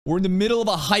We're in the middle of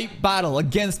a hype battle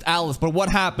against Alice, but what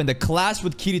happened? The clash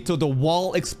with Kirito, the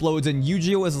wall explodes, and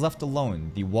Eugeo is left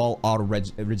alone. The wall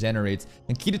auto-regenerates,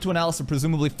 and Kirito and Alice are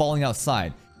presumably falling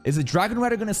outside. Is the Dragon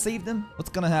Rider gonna save them?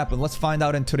 What's gonna happen? Let's find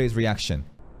out in today's reaction.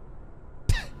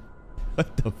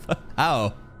 What the fuck?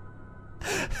 How?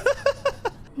 I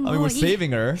mean, we're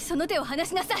saving her.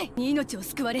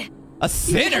 A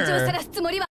sinner?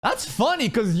 That's funny,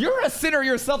 because you're a sinner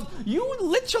yourself. You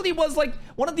literally was like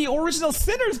one of the original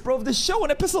sinners, bro, of the show in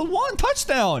episode 1.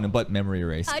 Touchdown! But memory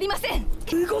erased.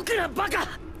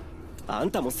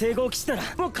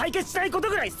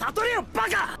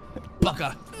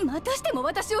 Baka!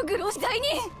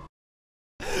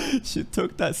 She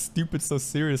took that stupid so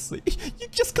seriously. You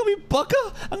just call me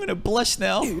Baka? I'm gonna blush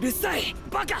now.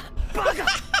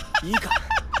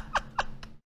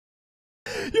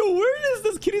 Yo, where is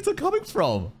this Kirito coming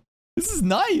from? This is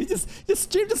nice.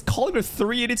 Just calling her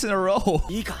 3 idiots in a row.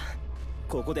 Eugeo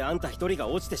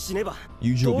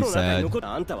will be sad.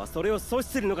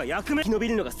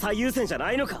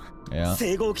 Yeah.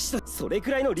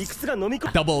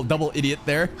 Double idiot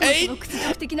there. 8!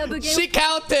 She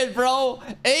counted, bro!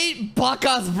 8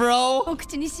 bakas, bro!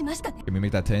 Can we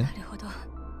make that 10?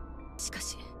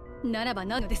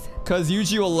 Cause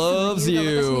Eugeo loves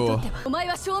you.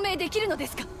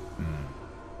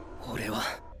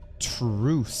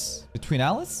 Truce between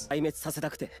Alice? We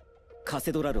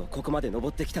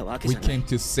came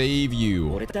to save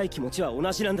you.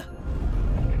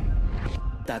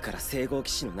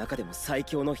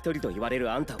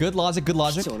 Good logic, good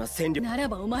logic.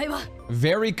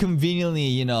 Very conveniently,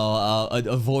 you know,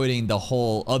 avoiding the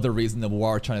whole other reason of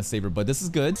war trying to save her, but this is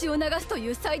good.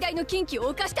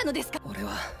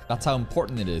 That's how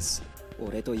important it is.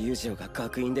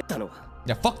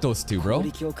 Yeah, fuck those two, bro.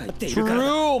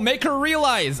 True! Make her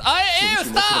realize! I am!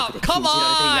 Stop! Come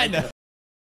on!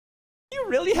 You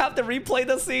really have to replay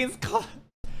the scenes? God.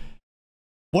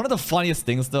 One of the funniest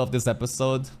things, though, of this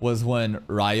episode was when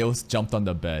Rios jumped on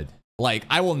the bed. Like,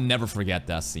 I will never forget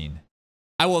that scene.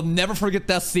 I will never forget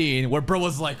that scene where bro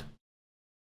was like...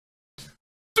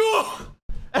 I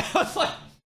was like...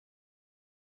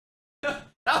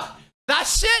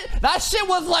 That shit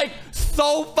was like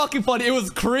so fucking funny. It was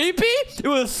creepy. It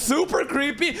was super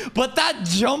creepy. But that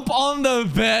jump on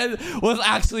the bed was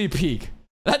actually peak.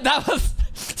 That was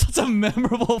such a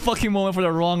memorable fucking moment for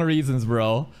the wrong reasons,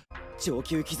 bro.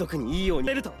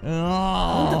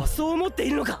 Oh.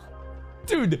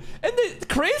 Dude, and the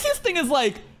craziest thing is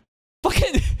like,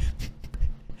 fucking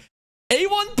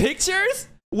A1 Pictures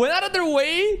went out of their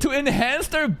way to enhance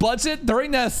their budget during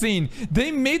that scene.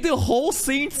 They made the whole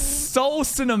scene so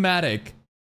cinematic.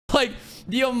 Like,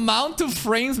 the amount of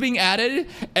frames being added,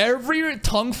 every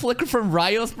tongue flicker from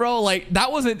Rios, bro, like,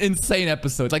 that was an insane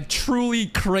episode. Like, truly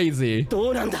crazy.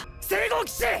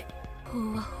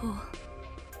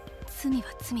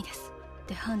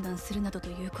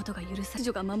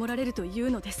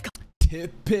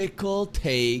 Typical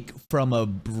take from a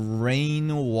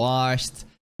brainwashed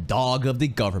dog of the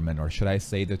government, or should I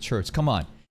say the church. Come on.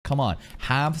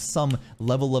 Have some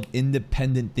level of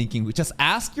independent thinking. Just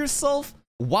ask yourself,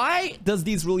 why does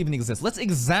these rules even exist? Let's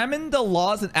examine the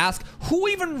laws and ask who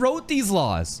even wrote these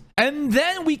laws. And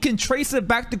then we can trace it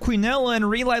back to Quinella and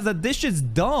realize that this shit's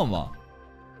dumb.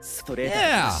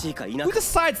 Yeah. Who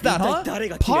decides that, huh?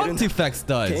 Pontifex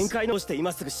does.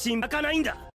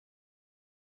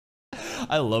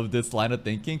 I love this line of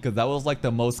thinking because that was like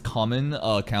the most common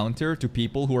counter to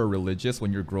people who are religious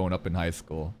when you're growing up in high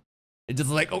school. It's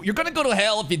just like, oh, you're gonna go to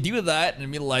hell if you do that,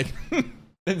 and be like,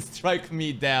 then strike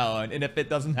me down. And if it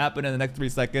doesn't happen in the next 3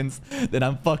 seconds, then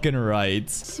I'm fucking right.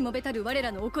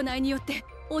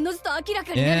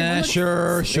 Yeah,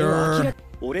 sure.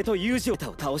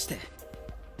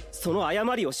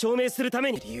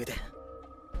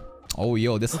 Oh,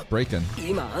 yo, this is breaking.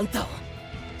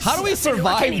 How do we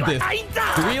survive this?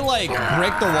 Do we, like,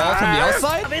 break the wall from the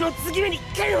outside?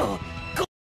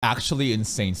 Actually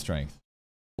insane strength.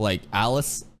 Like,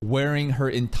 Alice wearing her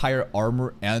entire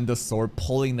armor and the sword,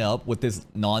 pulling it up with this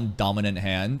non-dominant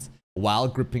hand while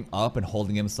gripping up and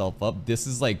holding himself up. This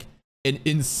is, like, an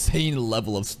insane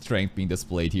level of strength being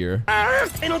displayed here.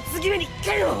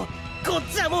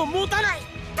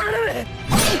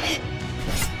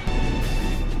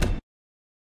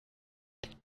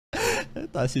 I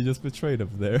thought she just betrayed him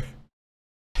there.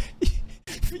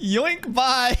 Yoink,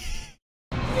 bye!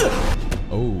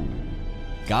 Oh,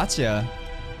 gotcha.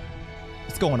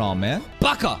 What's going on, man?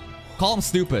 Baka! Call him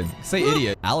stupid. Say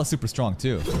idiot. Alice super strong,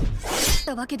 too.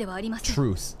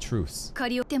 Truce.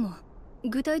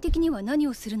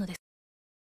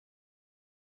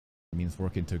 It means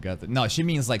working together. No, she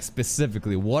means like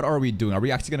specifically, what are we doing? Are we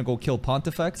actually gonna go kill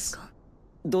Pontifex?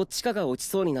 どっちかが落ち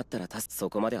そうになったらそ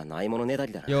こまではないものねだ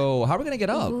りだな。 Yo, how are we gonna get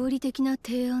up? 合理的な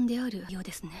提案であるよう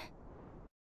ですね。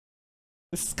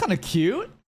 This is kind of cute.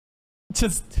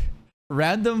 Just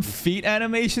random feet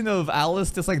animation of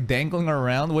Alice just like dangling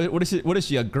around. What is she? What is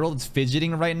she? A girl that's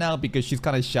fidgeting right now because she's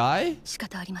kind of shy? 仕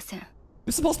方ありません。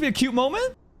 This is supposed to be a cute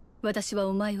moment? 私は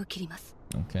お前を切ります。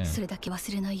 Okay. それだけ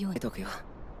忘れないように。とくよ。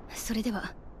それで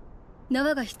は、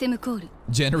縄がヒテムコール。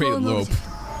 Generate loop.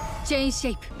 Chain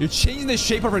shape. You're changing the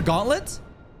shape of her gauntlet?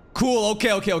 Cool. Okay.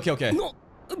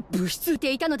 物質。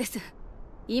ていたのです。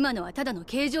今のはただの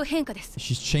形状変化です。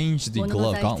 She's changed the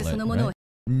glove gauntlet, right?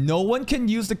 No one can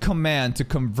use the command to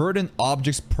convert an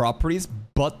object's properties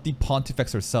but the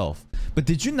Pontifex herself. But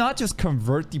did you not just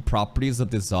convert the properties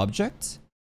of this object?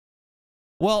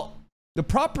 Well, the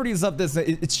properties of this,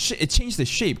 it changed the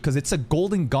shape because it's a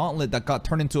golden gauntlet that got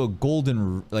turned into a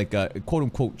golden, like a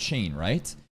quote-unquote chain,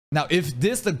 right? Now, if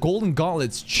the golden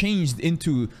gauntlets changed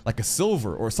into like a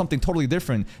silver or something totally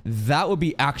different, that would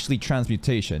be actually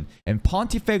transmutation. And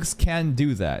Pontifex can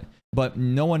do that, but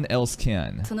no one else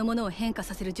can.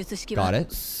 Got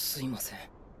it?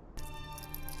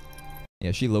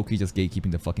 Yeah, she low-key just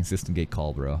gatekeeping the fucking system gate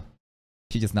call, bro.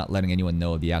 She's just not letting anyone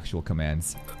know the actual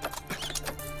commands.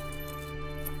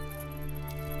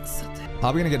 How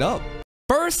are we gonna get up?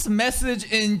 First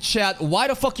message in chat. Why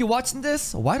the fuck you watching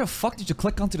this? Why the fuck did you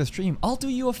click onto the stream? I'll do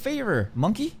you a favor,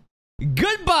 monkey.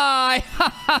 Goodbye!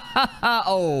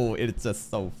 Oh, it's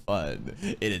just so fun.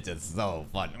 It is just so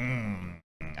fun.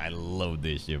 I love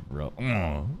this shit, bro.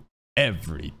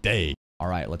 Every day.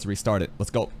 Alright, let's restart it.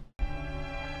 Let's go.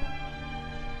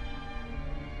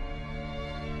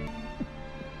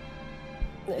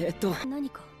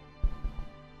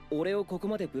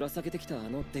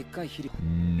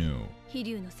 No.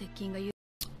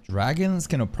 Dragons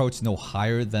can approach no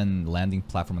higher than landing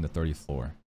platform on the 30th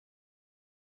floor.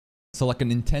 So like an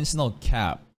intentional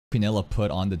cap Pinella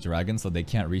put on the dragon so they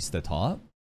can't reach the top?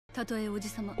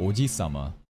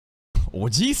 Oji-sama.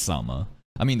 Oji-sama?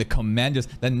 I mean the commanders,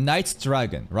 the Knight's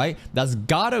Dragon, right? That's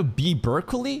gotta be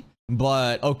Berkeley,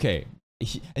 but okay.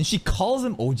 And she calls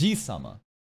him Oji-sama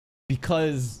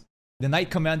because the Knight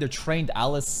Commander trained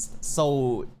Alice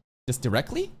so just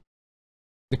directly?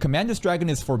 The Commander's Dragon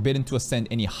is forbidden to ascend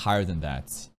any higher than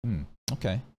that.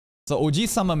 Okay. So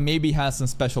Oji-sama maybe has some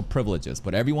special privileges,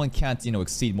 but everyone can't, you know,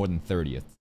 exceed more than 30th.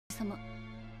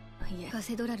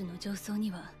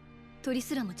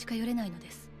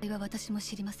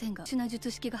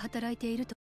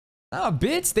 Ah,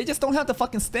 bitch, they just don't have the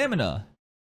fucking stamina.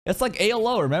 It's like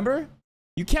ALO, remember?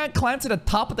 You can't climb to the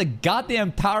top of the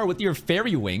goddamn tower with your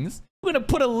fairy wings. We're gonna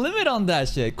put a limit on that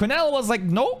shit. Quinella was like,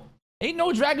 nope. Ain't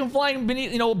no dragon flying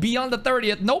beneath, you know, beyond the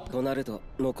 30th. Nope.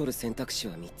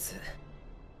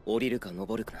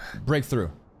 Breakthrough.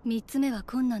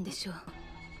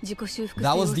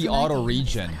 That was the auto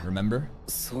regen, remember?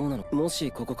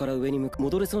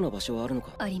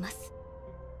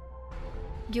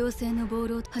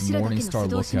 Morningstar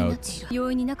lookout.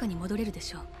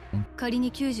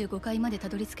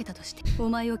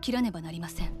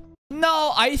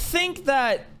 No, I think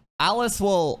that Alice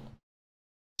will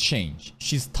change.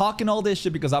 She's talking all this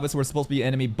shit because obviously we're supposed to be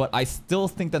enemy, but I still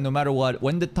think that no matter what,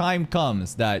 when the time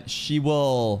comes, that she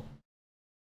will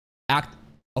act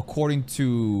according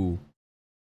to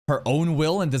her own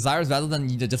will and desires rather than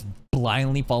just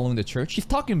blindly following the church. She's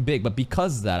talking big, but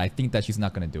because of that, I think that she's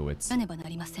not gonna do it. How do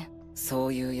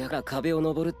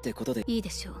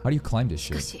you climb this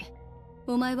shit?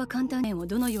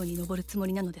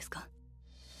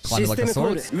 Climb like a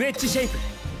sword?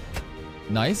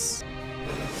 Nice.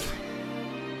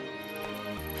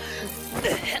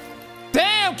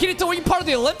 Damn, Kirito, are you part of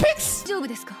the Olympics?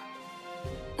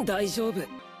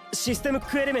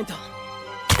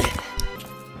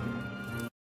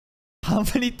 How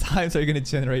many times are you gonna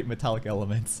generate metallic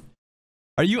elements?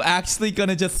 Are you actually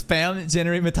gonna just spam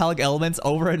generate metallic elements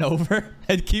over and over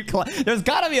and keep climbing? There's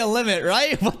gotta be a limit,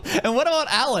 right? And what about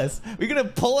Alice? We're gonna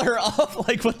pull her up?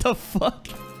 Like, what the fuck?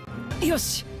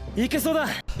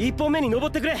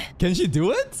 Can she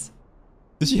do it?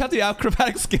 Does she have the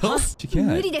acrobatic skills? She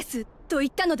can't.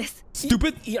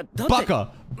 Stupid! Baka!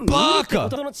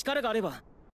 Baka!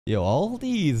 Yo, all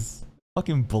these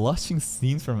fucking blushing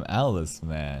scenes from Alice,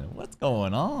 man. What's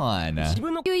going on?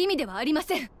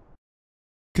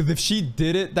 Because if she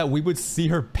did it, that we would see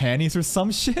her panties or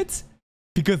some shit?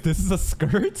 Because this is a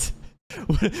skirt?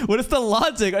 What is the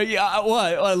logic? Are you,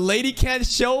 what? A lady can't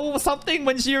show something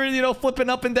when she's, you know, flipping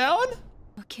up and down?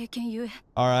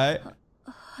 Alright.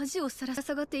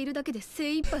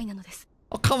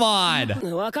 Oh, come on.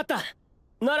 分かった。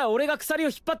なら俺が鎖を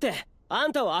引っ張ってあ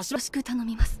んたを足場。よろしく頼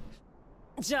みます。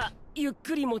じゃあゆっ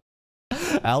くりも。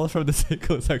Alice from the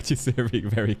Sickle is actually very,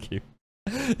 very cute.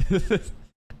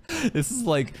 This is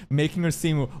like making her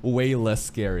seem way less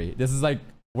scary. This is like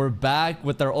we're back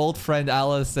with our old friend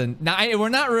Alice, and now we're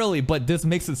not really, but this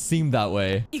makes it seem that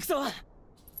way. 行くぞ。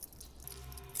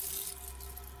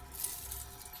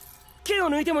剣を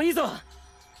抜いてもいいぞ。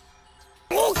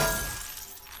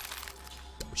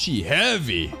She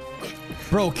heavy.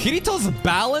 Bro, Kirito's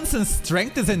balance and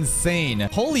strength is insane.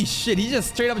 Holy shit, he's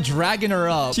just straight up dragging her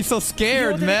up. She's so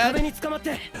scared, man. Yeah.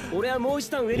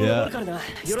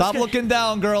 Stop looking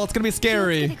down, girl. It's gonna be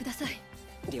scary.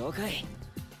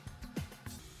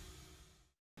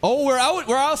 Oh, we're out.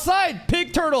 We're outside.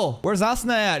 Pig turtle. Where's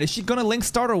Asuna at? Is she gonna link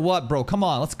start or what, bro? Come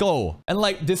on, let's go. And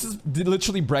like, this is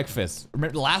literally breakfast.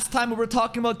 Remember last time we were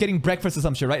talking about getting breakfast or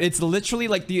some shit, right? It's literally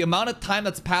like the amount of time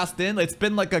that's passed in. It's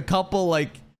been like a couple,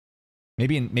 like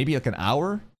maybe like an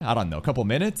hour. I don't know, a couple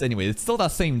minutes. Anyway, it's still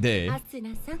that same day.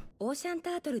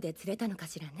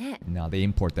 Now they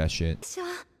import that shit.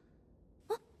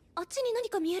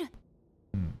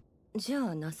 Hmm.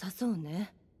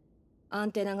 ア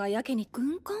ンテナがやけに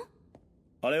軍艦？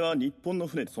あれは日本の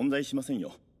船存在しません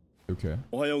よ。Okay.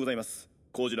 おはようございます。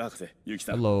コウジロ博士、ユキ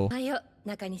さん。Hello. おはよう、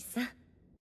中西さん。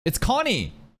It's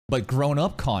Connie, but grown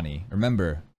up Connie.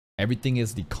 Remember, everything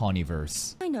is the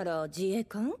Connieverse. なら自衛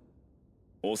艦？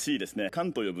惜しいですね。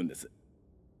艦と呼ぶんです。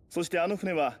そしてあの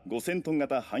船は5000トン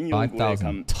型汎用護衛艦。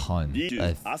5,000 tons.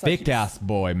 A thick ass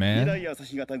boy, man.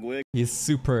 He's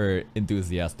super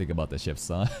enthusiastic about the ship,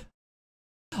 son.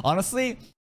 Honestly,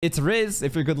 it's Riz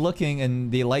if you're good looking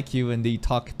and they like you and they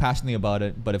talk passionately about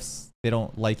it, but if they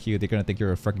don't like you, they're gonna think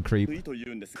you're a fucking creep.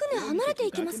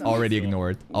 Already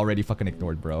ignored. Already fucking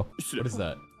ignored, bro. What is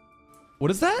that? What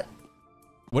is that?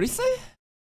 What did he say?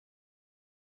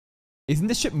 Isn't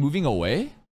the ship moving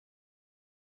away?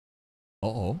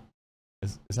 Uh-oh.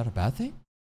 Is that a bad thing?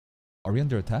 Are we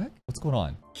under attack? What's going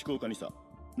on?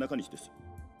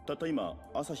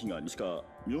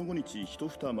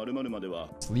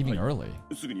 It's leaving early.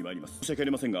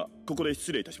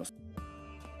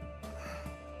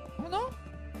 Oh no?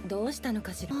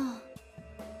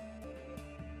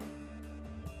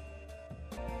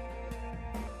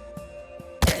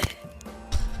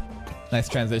 Nice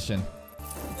transition.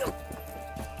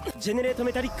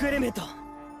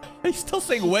 He's still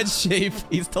saying wedge shape.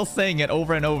 He's still saying it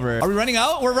over and over. Are we running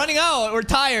out? We're running out. We're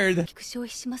tired.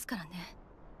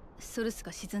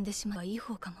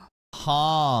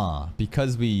 Huh,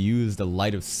 because we use the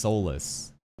light of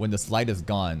solace. When this light is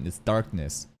gone, it's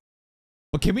darkness.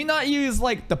 But can we not use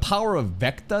like the power of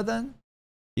Vecta then?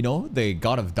 You know, the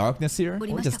god of darkness here?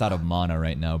 We're just out of mana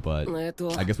right now, but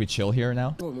I guess we chill here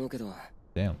now.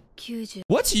 Damn.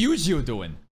 What's Eugeo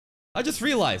doing? I just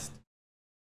realized.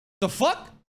 The fuck?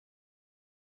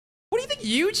 What do you think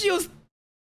Eugeo's...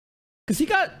 Because he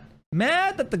got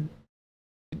mad that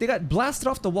they got blasted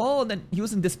off the wall and then he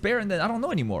was in despair and then I don't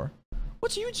know anymore.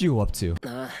 What's Eugeo up to?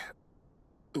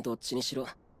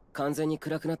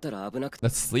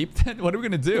 Let's sleep then? What are we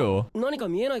gonna do?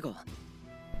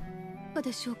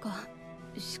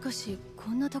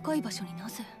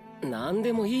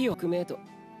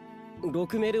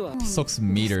 Six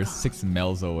meters, 6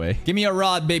 miles away. Give me a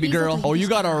rod, baby girl. Oh, you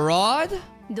got a rod?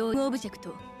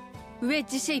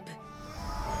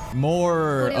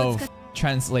 More of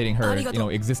translating her, you know,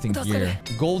 existing gear.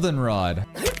 Golden rod.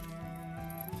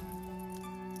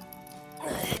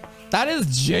 That is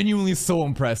genuinely so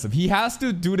impressive. He has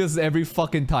to do this every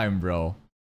fucking time, bro.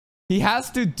 He has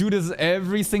to do this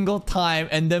every single time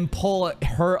and then pull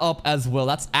her up as well.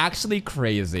 That's actually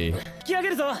crazy. Yo,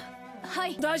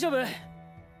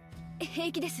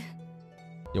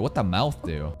 what the mouth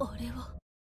do?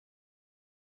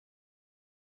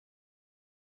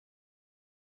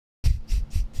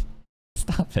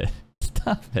 Stop it.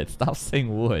 Stop it. Stop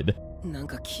saying wood.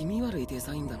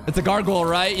 It's a gargoyle,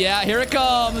 right? Yeah, here it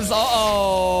comes.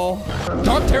 Uh-oh.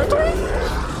 Dark territory?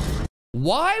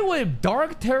 Why would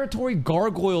dark territory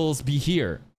gargoyles be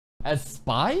here? As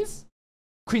spies?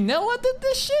 Quinella did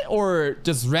this shit? Or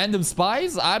just random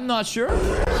spies? I'm not sure.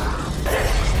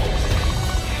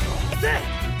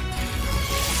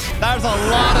 There's a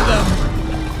lot of them.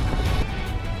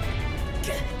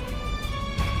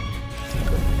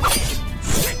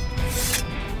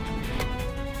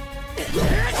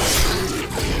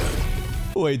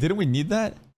 Wait, didn't we need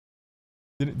that?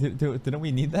 Didn't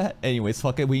we need that? Anyways,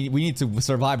 fuck it. We need to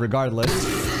survive regardless.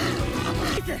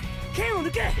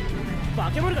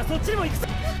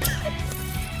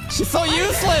 She's so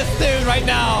useless, dude, right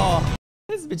now.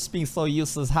 this bitch being so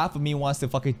useless? Half of me wants to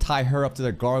fucking tie her up to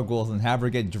the gargoyles and have her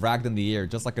get dragged in the air,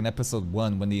 just like in episode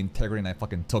 1 when the Integrity Knight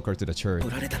fucking took her to the church.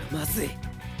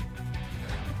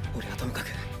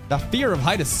 The fear of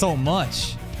height is so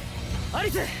much.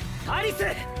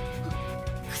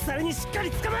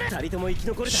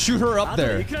 Shoot her up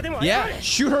there. Yeah,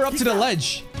 shoot her up to the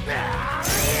ledge.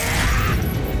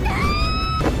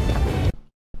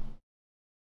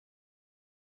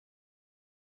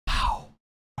 How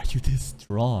are you this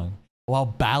strong while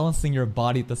balancing your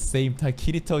body at the same time?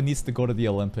 Kirito needs to go to the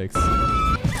Olympics.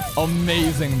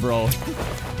 Amazing, bro.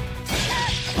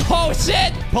 Oh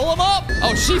shit! Pull him up!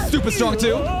 Oh, she's super strong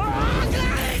too.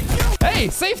 Hey,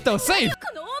 safe though, safe.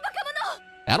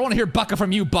 I don't want to hear baka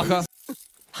from you, baka.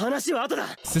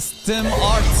 System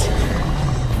art.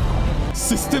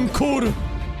 System core.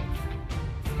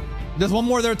 There's one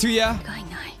more there too, yeah?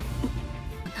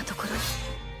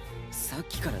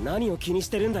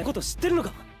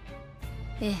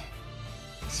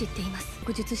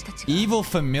 Evil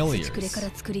familiars.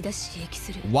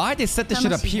 Why they set this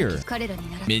shit up here?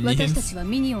 Minions?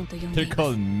 They're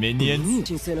called minions?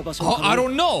 Oh, I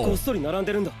don't know!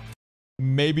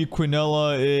 Maybe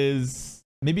Quinella is...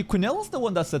 Maybe Quinella's the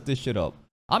one that set this shit up.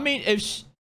 I mean, if she...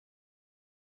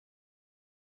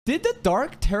 Did the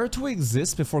Dark Territory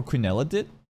exist before Quinella did?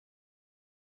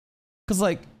 Because,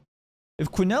 like,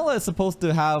 if Quinella is supposed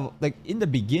to have... Like, in the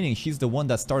beginning, she's the one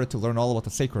that started to learn all about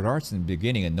the sacred arts in the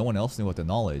beginning, and no one else knew about the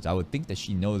knowledge. I would think that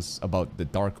she knows about the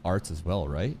dark arts as well,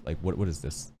 right? Like, what is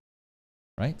this?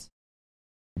 Right?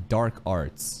 Dark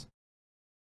arts.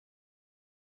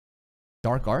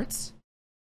 Dark arts?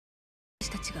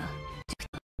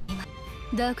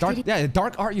 Dark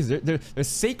art users. There's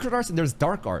sacred arts and there's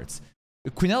dark arts.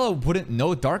 Quinella wouldn't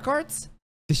know dark arts?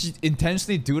 Did she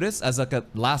intentionally do this as like a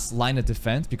last line of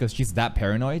defense because she's that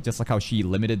paranoid? Just like how she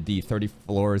limited the 30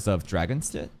 floors of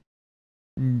dragons did?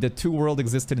 The two world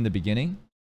existed in the beginning?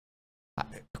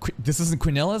 This isn't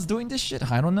Quinella's doing this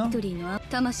shit? I don't know. I'm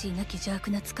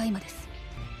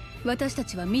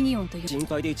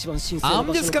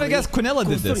just gonna guess Quinella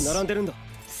did this.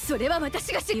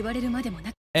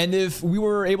 And if we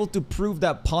were able to prove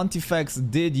that Pontifex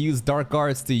did use dark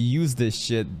arts to use this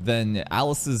shit, then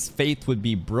Alice's faith would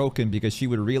be broken because she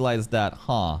would realize that,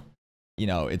 you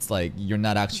know, it's like, you're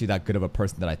not actually that good of a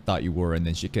person that I thought you were, and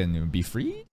then she can be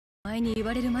free?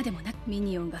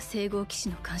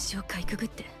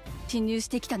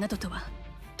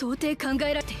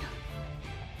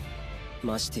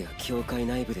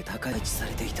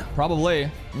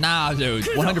 Probably. Nah, dude.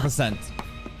 100%.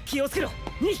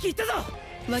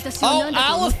 Oh,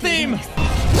 Alice theme!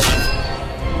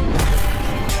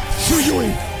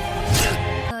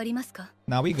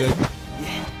 Now we good.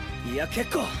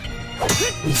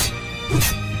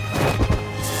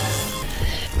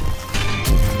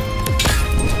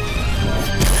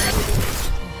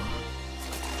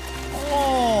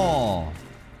 Oh!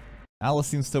 Alice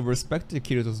seems to have respected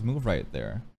Kirito's move right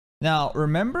there. Now,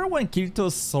 remember when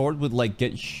Kirito's sword would like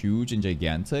get huge and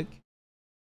gigantic?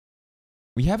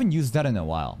 We haven't used that in a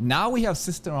while. Now we have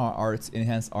System Arts,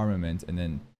 Enhanced Armament, and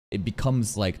then it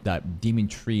becomes like that Demon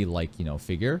Tree like, you know,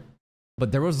 figure.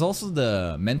 But there was also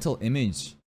the Mental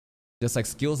Image, just like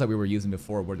skills that we were using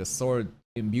before, where the sword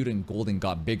imbued in golden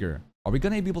got bigger. Are we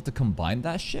gonna be able to combine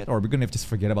that shit, or are we gonna just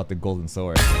forget about the golden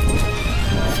sword?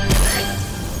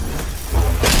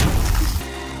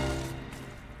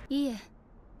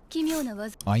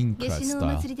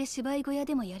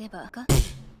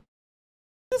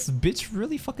 This bitch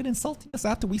really fucking insulting us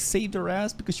after we saved her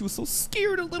ass because she was so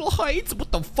scared of little heights.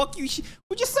 What the fuck you?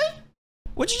 What'd you say?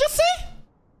 What'd you just say?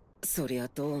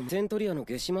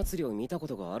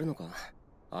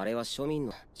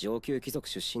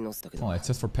 Oh, it's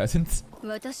just for peasants.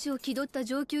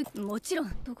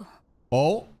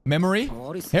 Oh, memory.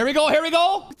 Here we go. Here we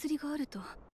go.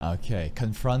 Okay,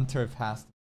 confront her past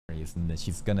memories, and then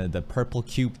she's gonna. The purple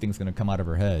cube thing's gonna come out of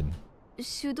her head.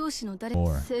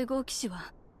 Or.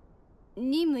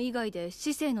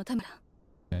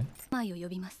 Okay.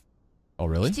 Oh,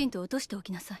 really?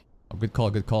 Oh, good call,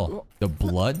 good call. The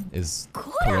blood is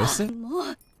corrosive?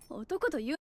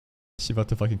 She about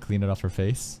to fucking clean it off her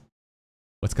face?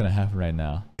 What's gonna happen right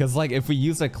now? Because like if we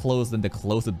use like clothes, then the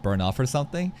clothes would burn off or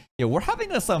something. Yeah, we're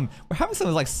having some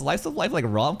like slice of life like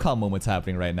rom-com moments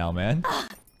happening right now, man.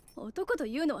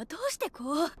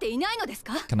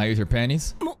 Can I use your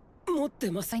panties?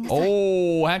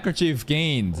 Oh, handkerchief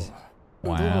gained.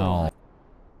 Wow.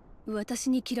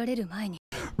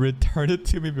 Return it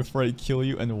to me before I kill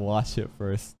you and wash it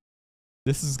first.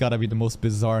 This has gotta be the most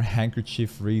bizarre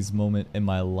handkerchief raise moment in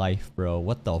my life, bro.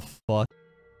 What the fuck?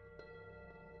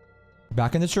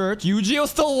 Back in the church. Eugeo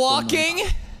still walking?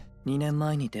 2年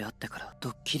前に出会ってから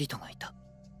ドッキリとがいた。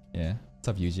 Yeah. What's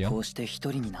up, Eugeo? こうして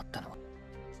一人になったのは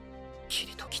キ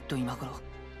リトきっと今頃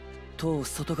塔を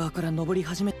外側から登り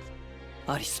始め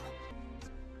アリスも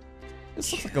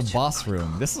This looks like a boss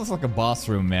room. This looks like a boss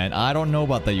room, man. I don't know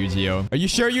about that, Eugeo. Are you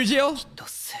sure, Eugeo? きっと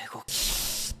生後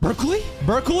Berkeley?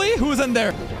 Berkeley? Who's in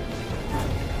there?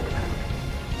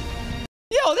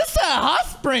 Yo, this is a hot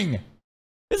spring!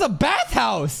 It's a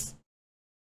bathhouse!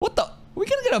 What the? We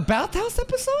gonna get a bathhouse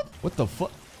episode? What the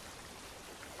fuck?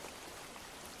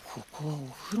 ここはお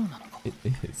風呂なのか It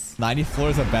is. 90th floor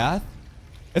is a bath?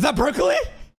 Is that Berkeley?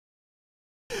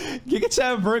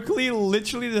 Giga-chan Berkeley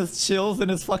literally just chills in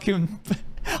his fucking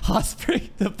hot spring,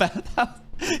 the bathhouse.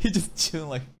 He just chilling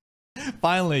like,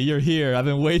 finally, you're here. I've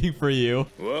been waiting for you.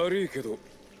 悪いけど、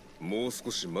もう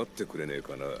少し待ってくれねえ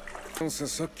かな。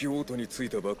さっきオートに着い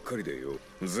たばっかりでよ。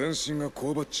全身がこ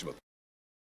わばっちまった。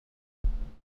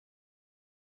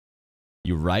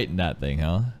 You riding that thing,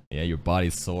 huh? Yeah, your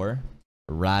body's sore.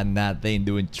 Riding that thing,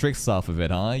 doing tricks off of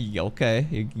it, huh? Okay,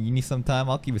 you need some time?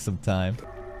 I'll give you some time.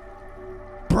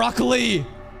 Broccoli!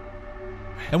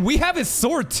 And we have his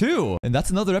sword too! And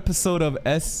that's another episode of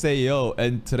SAO.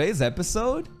 And today's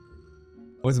episode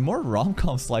was more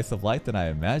rom-com slice of life than I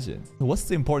imagined. So what's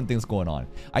the important things going on?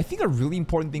 I think a really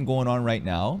important thing going on right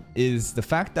now is the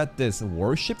fact that this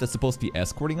warship that's supposed to be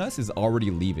escorting us is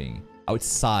already leaving.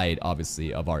 Outside,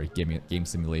 obviously, of our game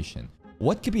simulation.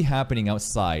 What could be happening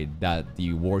outside that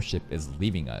the warship is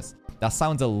leaving us? That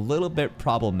sounds a little bit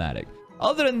problematic.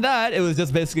 Other than that, it was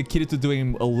just basically Kirito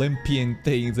doing Olympian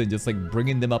things and just like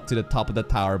bringing them up to the top of the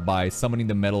tower by summoning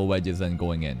the metal wedges and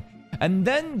going in. And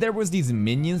then there was these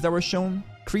minions that were shown.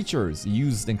 Creatures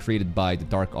used and created by the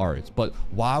dark arts. But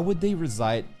why would they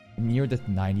reside near the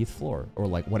 90th floor? Or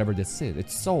like whatever this is.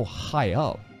 It's so high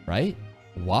up, right?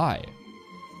 Why?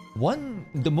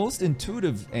 The most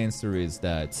intuitive answer is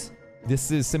that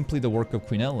this is simply the work of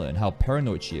Quinella and how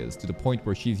paranoid she is to the point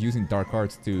where she's using dark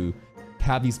arts to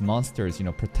have these monsters, you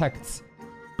know, protect.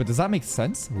 But does that make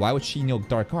sense? Why would she know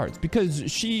dark arts? Because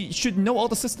she should know all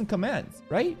the system commands,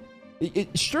 right?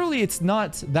 Surely it's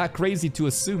not that crazy to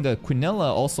assume that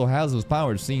Quinella also has those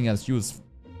powers, seeing as she was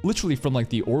literally from like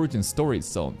the origin story,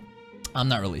 so I'm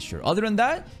not really sure. Other than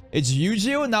that, it's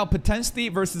Eugeo now potentially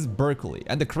versus Berkeley.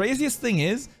 And the craziest thing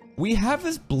is, we have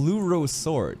this blue rose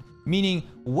sword. Meaning,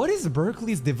 what is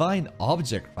Berkeley's divine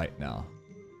object right now?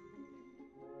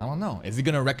 I don't know. Is he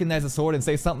gonna recognize the sword and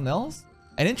say something else?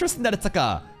 And interesting that it's like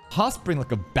a hot spring,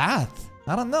 like a bath.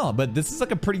 I don't know, but this is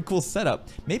like a pretty cool setup.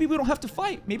 Maybe we don't have to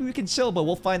fight. Maybe we can chill, but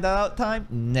we'll find that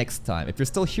out next time. If you're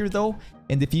still here though,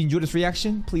 and if you enjoyed this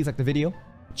reaction, please like the video.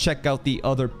 Check out the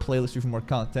other playlist for more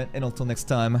content. And until next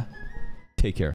time, take care.